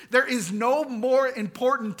earth. There is no more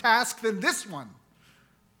important task than this one.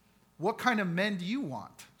 What kind of men do you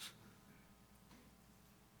want?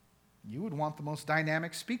 You would want the most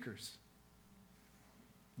dynamic speakers.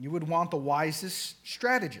 You would want the wisest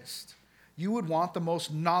strategists. You would want the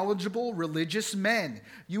most knowledgeable religious men.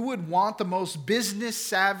 You would want the most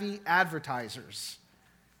business-savvy advertisers.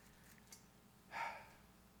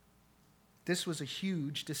 This was a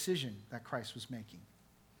huge decision that Christ was making.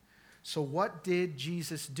 So what did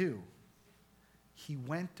Jesus do? He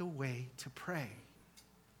went away to pray.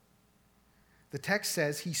 The text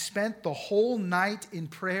says he spent the whole night in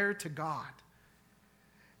prayer to God.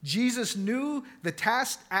 Jesus knew the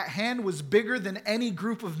task at hand was bigger than any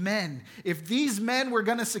group of men. If these men were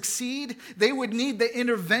going to succeed, they would need the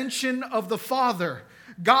intervention of the Father.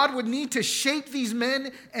 God would need to shape these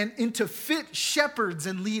men into fit shepherds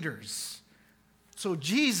and leaders. So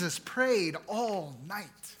Jesus prayed all night.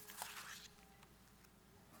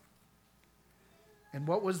 And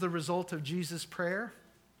what was the result of Jesus' prayer?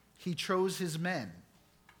 He chose his men.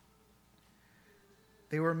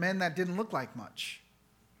 They were men that didn't look like much.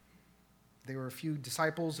 They were a few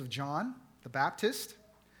disciples of John the Baptist,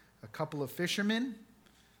 a couple of fishermen,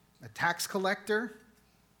 a tax collector,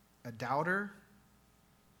 a doubter,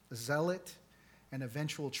 a zealot, an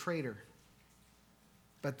eventual traitor.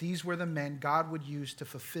 But these were the men God would use to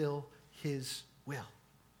fulfill his will.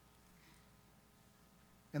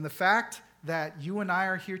 And the fact that you and I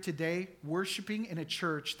are here today worshiping in a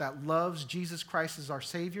church that loves Jesus Christ as our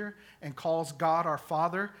Savior and calls God our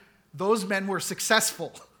Father, those men were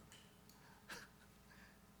successful.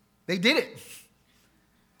 They did it.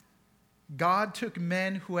 God took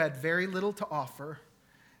men who had very little to offer.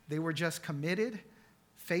 They were just committed,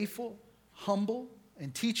 faithful, humble,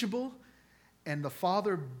 and teachable. And the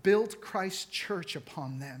Father built Christ's church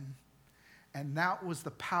upon them. And that was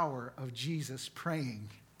the power of Jesus praying.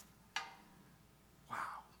 Wow.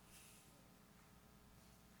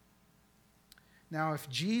 Now, if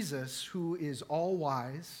Jesus, who is all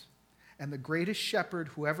wise and the greatest shepherd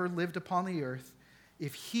who ever lived upon the earth,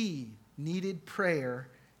 if he needed prayer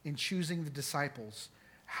in choosing the disciples,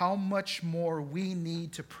 how much more we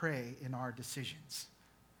need to pray in our decisions.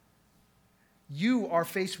 You are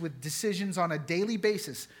faced with decisions on a daily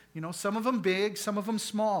basis. Some of them big, some of them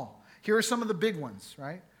small. Here are some of the big ones,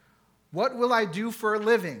 right? What will I do for a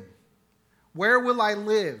living? Where will I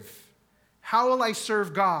live? How will I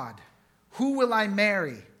serve God? Who will I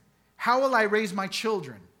marry? How will I raise my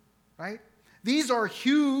children? Right? These are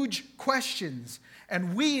huge questions,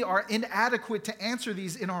 and we are inadequate to answer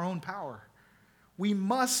these in our own power. We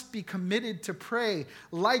must be committed to pray.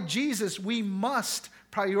 Like Jesus, we must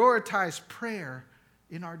prioritize prayer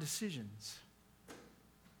in our decisions.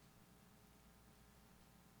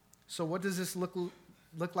 So what does this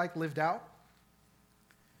look like lived out?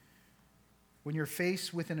 When you're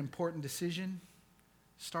faced with an important decision,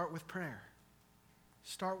 start with prayer.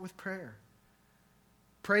 Start with prayer.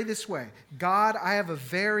 Pray this way: God, I have a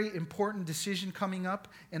very important decision coming up,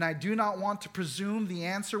 and I do not want to presume the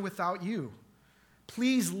answer without you.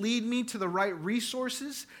 Please lead me to the right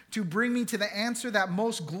resources to bring me to the answer that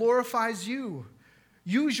most glorifies you.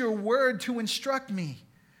 Use your word to instruct me.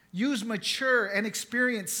 Use mature and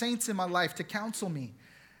experienced saints in my life to counsel me.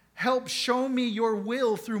 Help show me your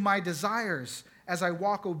will through my desires as I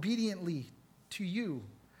walk obediently to you.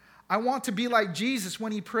 I want to be like Jesus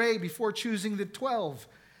when he prayed before choosing the 12.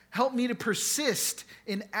 Help me to persist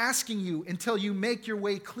in asking you until you make your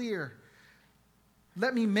way clear.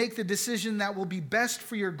 Let me make the decision that will be best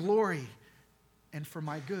for your glory and for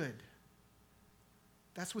my good.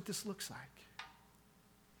 That's what this looks like.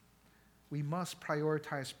 We must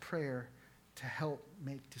prioritize prayer to help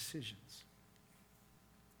make decisions.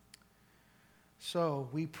 So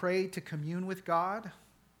we pray to commune with God.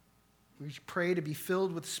 We pray to be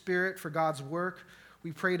filled with the Spirit for God's work.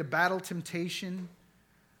 We pray to battle temptation.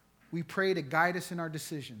 We pray to guide us in our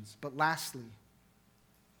decisions. But lastly,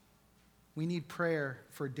 we need prayer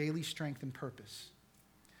for daily strength and purpose.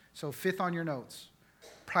 So fifth on your notes,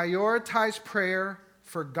 prioritize prayer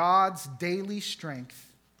for God's daily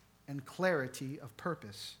strength and clarity of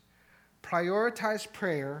purpose. Prioritize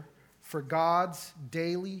prayer for God's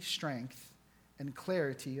daily strength and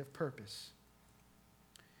clarity of purpose.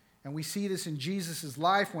 And we see this in Jesus'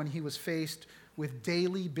 life when he was faced with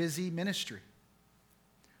daily busy ministry.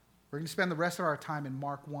 We're going to spend the rest of our time in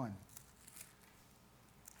Mark 1.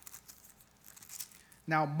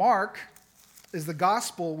 Now, Mark is the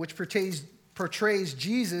gospel which portrays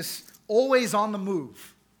Jesus always on the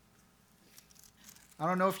move. I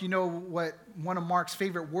don't know if you know what one of Mark's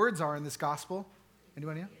favorite words are in this gospel.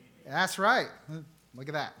 Anybody know? That's right. Look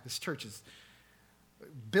at that. This church is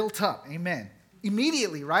built up. Amen.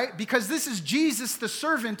 Immediately, right? Because this is Jesus, the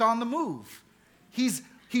servant on the move. He's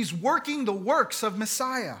working the works of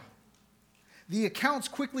Messiah. The accounts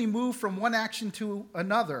quickly move from one action to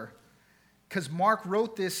another because Mark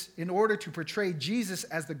wrote this in order to portray Jesus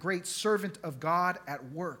as the great servant of God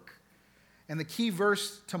at work. And the key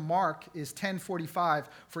verse to Mark is 10:45,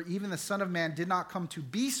 for even the Son of Man did not come to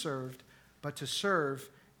be served, but to serve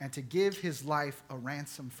and to give his life a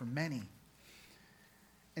ransom for many.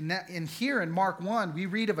 And here in Mark 1, we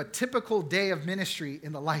read of a typical day of ministry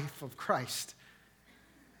in the life of Christ.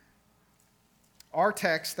 Our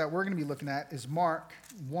text that we're going to be looking at is Mark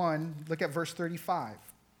 1. Look at verse 35.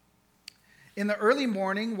 In the early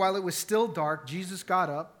morning, while it was still dark, Jesus got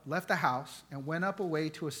up, left the house, and went up away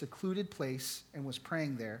to a secluded place and was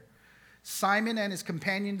praying there. Simon and his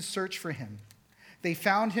companions searched for him. They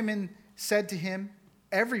found him and said to him,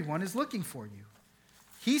 "Everyone is looking for you."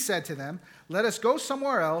 He said to them, "Let us go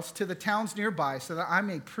somewhere else to the towns nearby so that I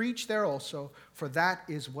may preach there also, for that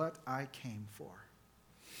is what I came for."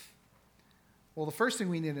 Well, the first thing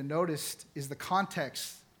we need to notice is the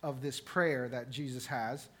context of this prayer that Jesus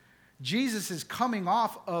has. Jesus is coming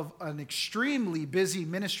off of an extremely busy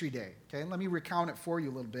ministry day. Okay, let me recount it for you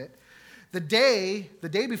a little bit. The day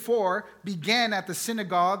before began at the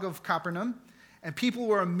synagogue of Capernaum, and people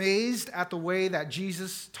were amazed at the way that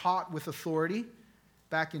Jesus taught with authority.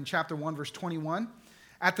 Back in chapter 1, verse 21.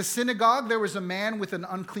 At the synagogue, there was a man with an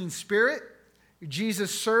unclean spirit.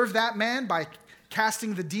 Jesus served that man by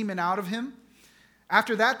casting the demon out of him.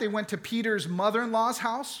 After that, they went to Peter's mother-in-law's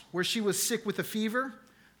house, where she was sick with a fever.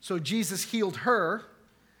 So Jesus healed her.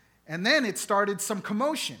 And then it started some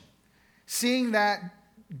commotion. Seeing that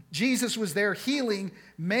Jesus was there healing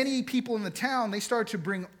many people in the town, they started to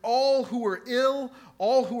bring all who were ill,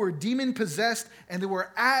 all who were demon-possessed, and they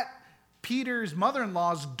were at Peter's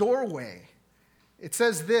mother-in-law's doorway. It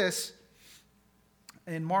says this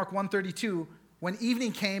in Mark 1:32, when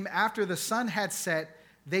evening came after the sun had set,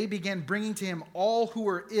 they began bringing to him all who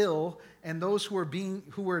were ill and those who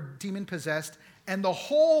were demon-possessed, and the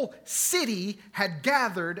whole city had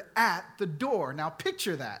gathered at the door. Now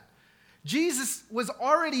picture that. Jesus was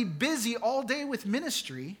already busy all day with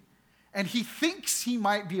ministry, and he thinks he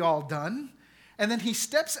might be all done. And then he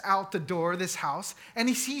steps out the door of this house, and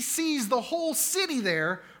he sees the whole city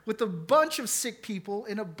there with a bunch of sick people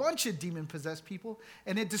and a bunch of demon-possessed people.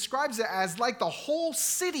 And it describes it as like the whole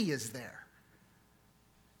city is there.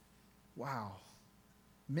 Wow.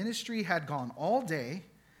 Ministry had gone all day,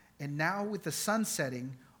 and now with the sun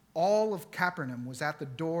setting, all of Capernaum was at the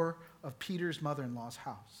door of Peter's mother-in-law's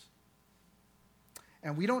house.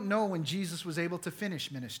 And we don't know when Jesus was able to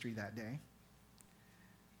finish ministry that day.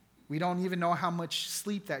 We don't even know how much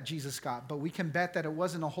sleep that Jesus got, but we can bet that it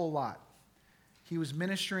wasn't a whole lot. He was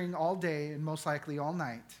ministering all day and most likely all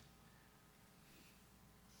night.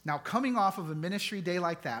 Now, coming off of a ministry day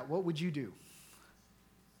like that, what would you do?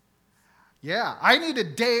 Yeah, I need a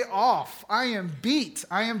day off. I am beat.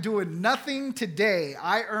 I am doing nothing today.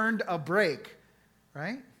 I earned a break,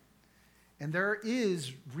 right? And there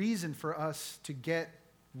is reason for us to get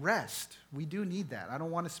rest. We do need that. I don't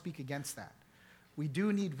want to speak against that. We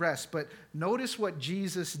do need rest, but notice what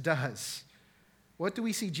Jesus does. What do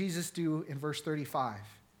we see Jesus do in verse 35?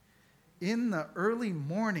 In the early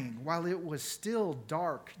morning, while it was still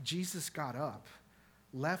dark, Jesus got up,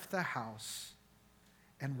 left the house,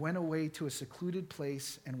 and went away to a secluded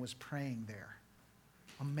place and was praying there.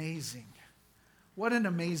 Amazing. What an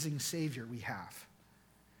amazing Savior we have.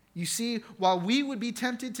 You see, while we would be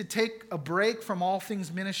tempted to take a break from all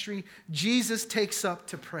things ministry, Jesus takes up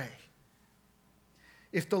to pray.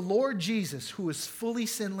 If the Lord Jesus, who is fully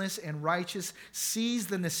sinless and righteous, sees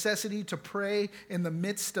the necessity to pray in the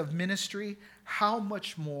midst of ministry, how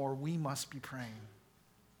much more we must be praying.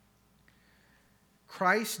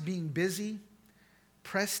 Christ, being busy,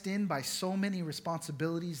 pressed in by so many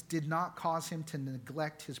responsibilities, did not cause him to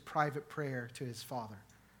neglect his private prayer to his Father.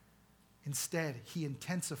 Instead, he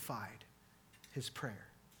intensified his prayer.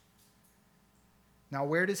 Now,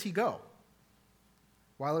 where does he go?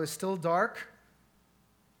 While it was still dark,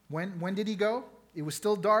 when did he go? It was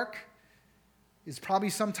still dark. It's probably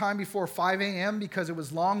sometime before 5 a.m. because it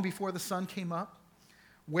was long before the sun came up.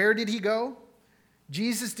 Where did he go?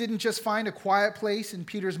 Jesus didn't just find a quiet place in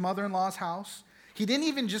Peter's mother-in-law's house. He didn't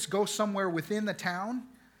even just go somewhere within the town.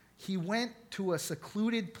 He went to a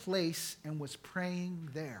secluded place and was praying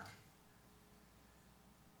there.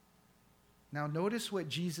 Now notice what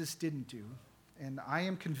Jesus didn't do, and I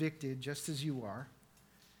am convicted just as you are.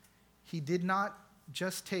 He did not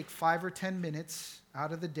just take 5 or 10 minutes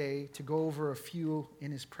out of the day to go over a few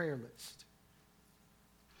in his prayer list.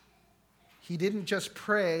 He didn't just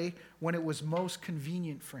pray when it was most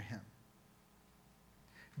convenient for him.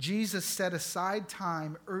 Jesus set aside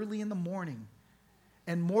time early in the morning.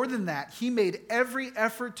 And more than that, he made every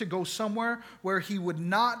effort to go somewhere where he would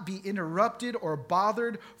not be interrupted or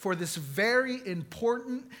bothered for this very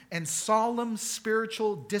important and solemn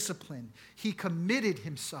spiritual discipline. He committed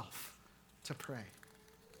himself to pray.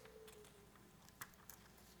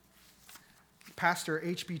 Pastor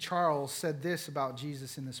H.B. Charles said this about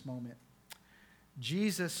Jesus in this moment.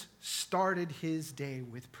 Jesus started his day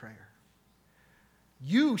with prayer.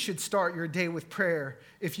 You should start your day with prayer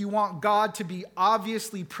if you want God to be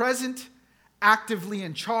obviously present, actively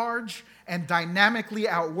in charge, and dynamically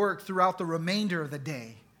at work throughout the remainder of the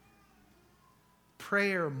day.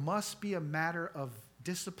 Prayer must be a matter of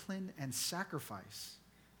discipline and sacrifice,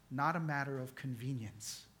 not a matter of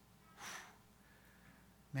convenience.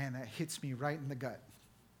 Man, that hits me right in the gut.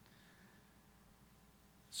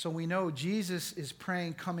 So we know Jesus is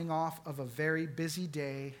praying coming off of a very busy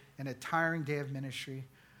day and a tiring day of ministry,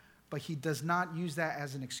 but he does not use that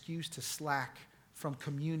as an excuse to slack from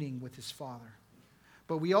communing with his Father.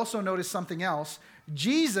 But we also notice something else.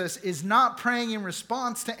 Jesus is not praying in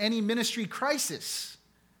response to any ministry crisis.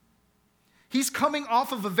 He's coming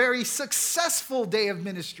off of a very successful day of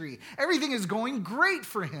ministry. Everything is going great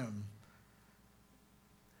for him.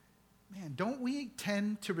 Man, don't we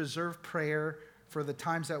tend to reserve prayer for the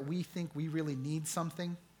times that we think we really need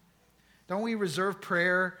something? Don't we reserve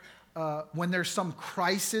prayer when there's some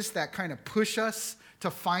crisis that kind of push us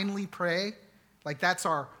to finally pray? Like that's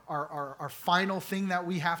our final thing that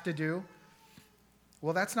we have to do?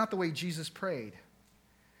 Well, that's not the way Jesus prayed.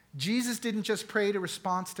 Jesus didn't just pray to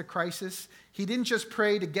response to crisis. He didn't just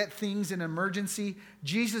pray to get things in emergency.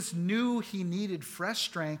 Jesus knew he needed fresh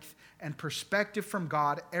strength and perspective from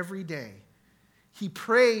God every day. He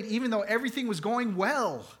prayed even though everything was going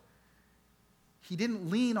well. He didn't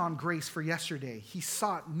lean on grace for yesterday. He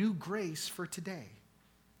sought new grace for today.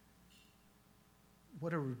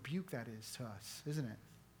 What a rebuke that is to us, isn't it?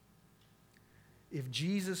 If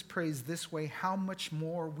Jesus prays this way, how much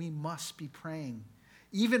more we must be praying,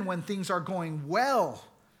 even when things are going well.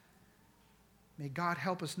 May God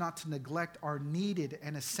help us not to neglect our needed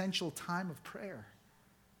and essential time of prayer.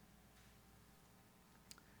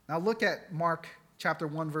 Now look at Mark chapter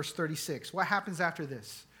 1, verse 36. What happens after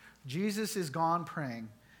this? Jesus is gone praying.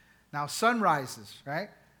 Now sun rises, right?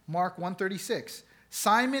 Mark 1:36.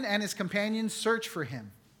 Simon and his companions searched for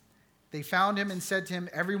him. They found him and said to him,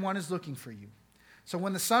 "Everyone is looking for you." So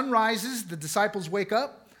when the sun rises, the disciples wake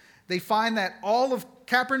up. They find that all of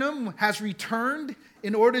Capernaum has returned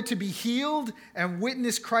in order to be healed and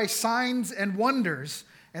witness Christ's signs and wonders.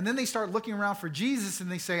 And then they start looking around for Jesus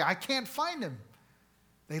and they say, "I can't find him."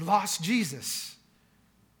 They lost Jesus.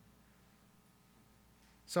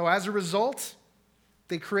 So as a result,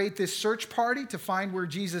 they create this search party to find where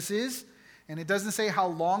Jesus is. And it doesn't say how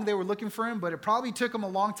long they were looking for him, but it probably took them a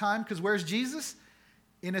long time because where's Jesus?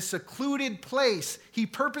 In a secluded place. He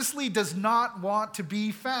purposely does not want to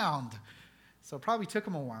be found. So it probably took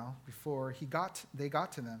him a while before they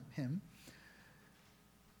got to him.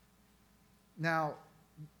 Now,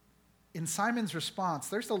 in Simon's response,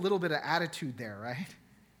 there's a little bit of attitude there, right?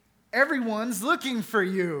 Everyone's looking for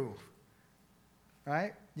you,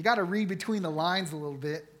 right? You got to read between the lines a little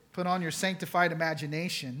bit. Put on your sanctified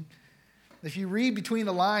imagination. If you read between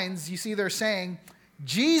the lines, you see they're saying,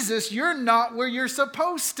 "Jesus, you're not where you're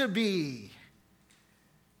supposed to be."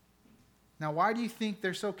 Now, why do you think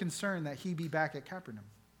they're so concerned that he be back at Capernaum?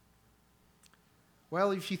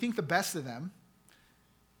 Well, if you think the best of them,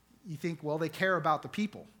 you think, well, they care about the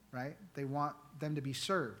people, right? They want them to be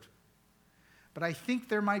served. But I think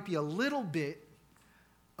there might be a little bit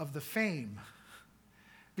of the fame.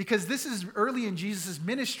 Because this is early in Jesus'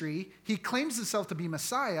 ministry. He claims himself to be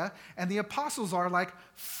Messiah, and the apostles are like,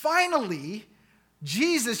 "Finally,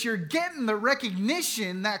 Jesus, you're getting the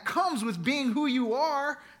recognition that comes with being who you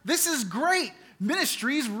are. This is great.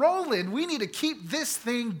 Ministry's rolling. We need to keep this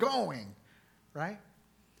thing going," right?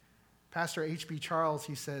 Pastor H.B. Charles,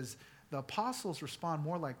 he says, the apostles respond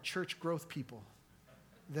more like church growth people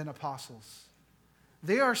than apostles.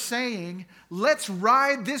 They are saying, "Let's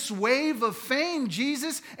ride this wave of fame,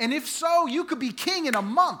 Jesus, and if so, you could be king in a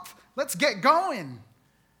month. Let's get going."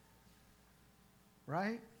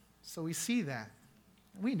 Right? So we see that.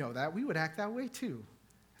 We know that. We would act that way too.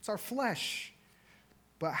 It's our flesh.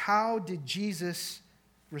 But how did Jesus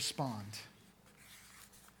respond?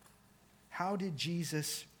 How did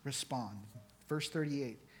Jesus respond? Verse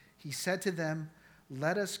 38. He said to them,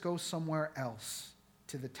 "Let us go somewhere else,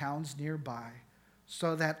 to the towns nearby,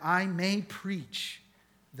 so that I may preach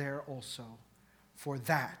there also. For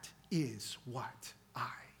that is what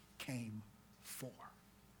I came for."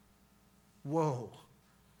 Whoa.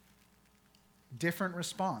 Different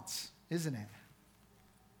response, isn't it?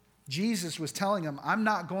 Jesus was telling them, "I'm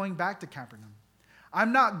not going back to Capernaum.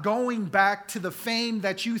 I'm not going back to the fame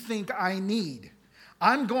that you think I need.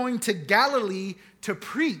 I'm going to Galilee to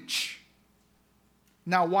preach."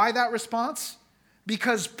 Now, why that response?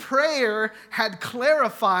 Because prayer had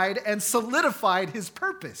clarified and solidified his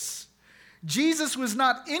purpose. Jesus was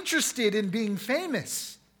not interested in being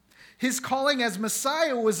famous. His calling as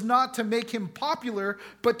Messiah was not to make him popular,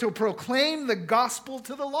 but to proclaim the gospel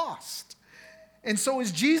to the lost. And so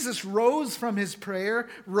as Jesus rose from his prayer,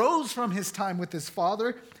 rose from his time with his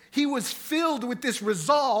Father, he was filled with this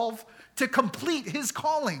resolve to complete his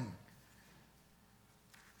calling.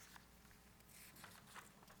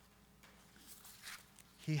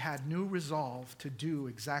 He had new resolve to do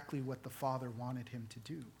exactly what the Father wanted him to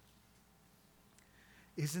do.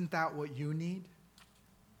 Isn't that what you need?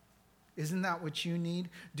 Isn't that what you need?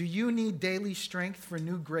 Do you need daily strength for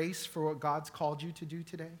new grace for what God's called you to do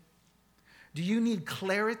today? Do you need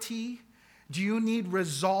clarity? Do you need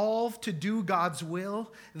resolve to do God's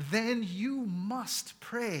will? Then you must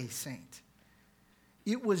pray, saint.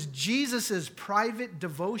 It was Jesus' private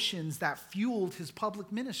devotions that fueled his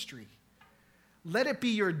public ministry. Let it be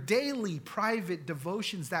your daily private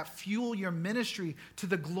devotions that fuel your ministry to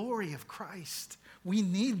the glory of Christ. We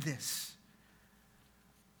need this.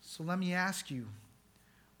 So let me ask you,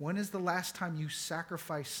 when is the last time you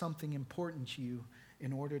sacrificed something important to you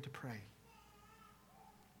in order to pray?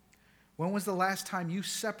 When was the last time you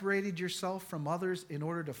separated yourself from others in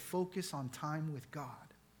order to focus on time with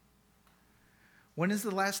God? When is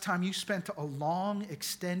the last time you spent a long,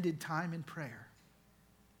 extended time in prayer?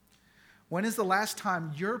 When is the last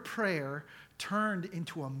time your prayer turned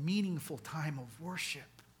into a meaningful time of worship?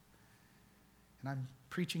 And I'm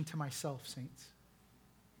preaching to myself, saints.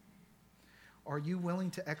 Are you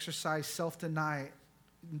willing to exercise self-denial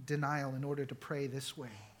in order to pray this way?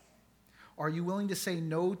 Are you willing to say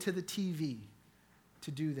no to the TV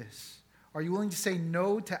to do this? Are you willing to say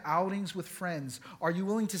no to outings with friends? Are you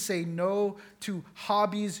willing to say no to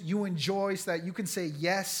hobbies you enjoy so that you can say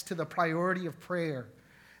yes to the priority of prayer?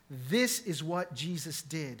 This is what Jesus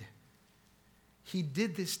did. He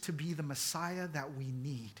did this to be the Messiah that we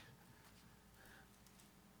need.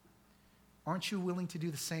 Aren't you willing to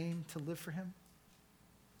do the same to live for him?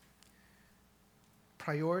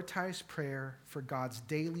 Prioritize prayer for God's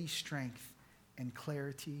daily strength and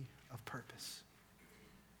clarity of purpose.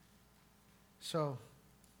 So,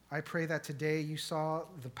 I pray that today you saw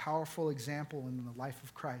the powerful example in the life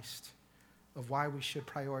of Christ of why we should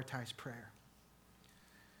prioritize prayer.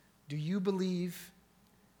 Do you believe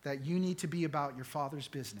that you need to be about your Father's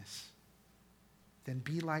business? Then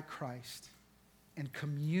be like Christ and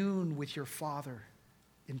commune with your Father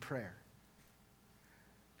in prayer.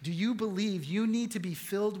 Do you believe you need to be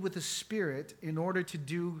filled with the Spirit in order to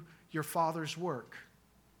do your Father's work?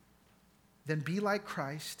 Then be like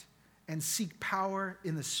Christ and seek power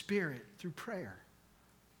in the Spirit through prayer.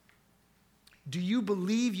 Do you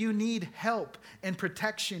believe you need help and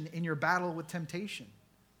protection in your battle with temptation?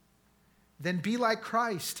 Then be like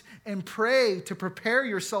Christ and pray to prepare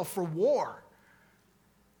yourself for war.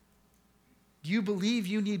 Do you believe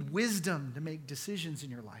you need wisdom to make decisions in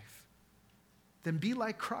your life? Then be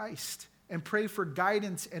like Christ and pray for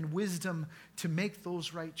guidance and wisdom to make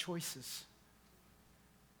those right choices.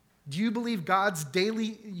 Do you believe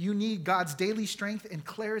you need God's daily strength and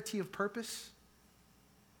clarity of purpose?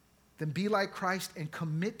 Then be like Christ and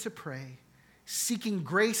commit to pray, seeking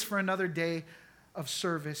grace for another day of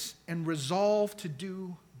service and resolve to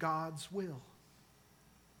do God's will.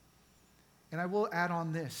 And I will add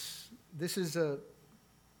on this. This is a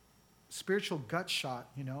spiritual gut shot,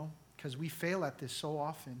 because we fail at this so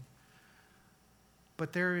often.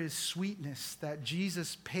 But there is sweetness that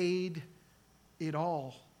Jesus paid it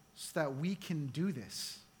all so that we can do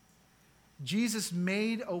this. Jesus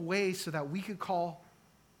made a way so that we could call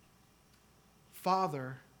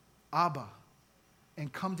Father, Abba,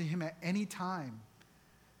 and come to him at any time.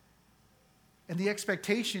 And the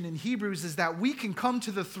expectation in Hebrews is that we can come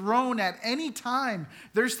to the throne at any time.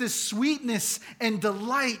 There's this sweetness and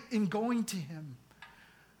delight in going to him.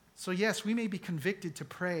 So yes, we may be convicted to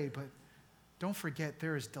pray, but don't forget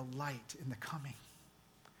there is delight in the coming.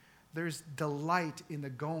 There's delight in the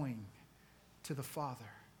going to the Father.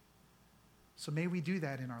 So may we do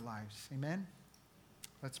that in our lives. Amen?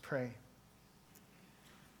 Let's pray.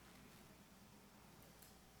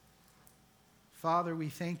 Father, we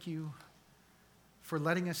thank you for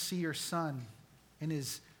letting us see your Son in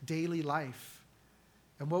his daily life.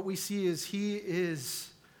 And what we see is he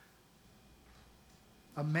is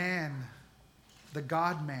a man, the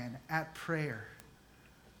God-man, at prayer.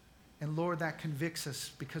 And Lord, that convicts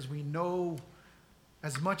us because we know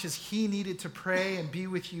as much as he needed to pray and be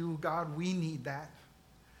with you, God, we need that.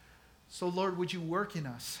 So Lord, would you work in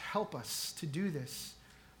us? Help us to do this.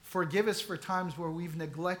 Forgive us for times where we've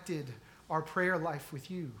neglected our prayer life with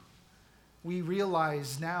you. We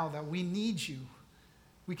realize now that we need you.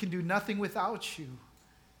 We can do nothing without you.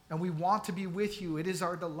 And we want to be with you. It is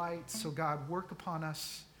our delight. So God, work upon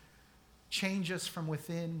us. Change us from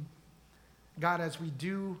within. God, as we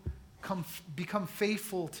do become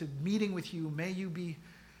faithful to meeting with you, may you be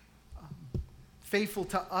faithful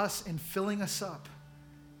to us in filling us up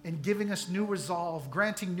and giving us new resolve,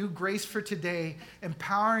 granting new grace for today,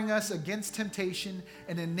 empowering us against temptation,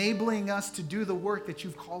 and enabling us to do the work that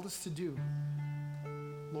you've called us to do.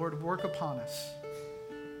 Lord, work upon us,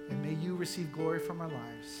 and may you receive glory from our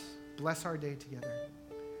lives. Bless our day together.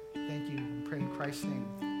 Thank you, and pray in Christ's name.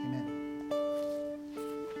 Amen.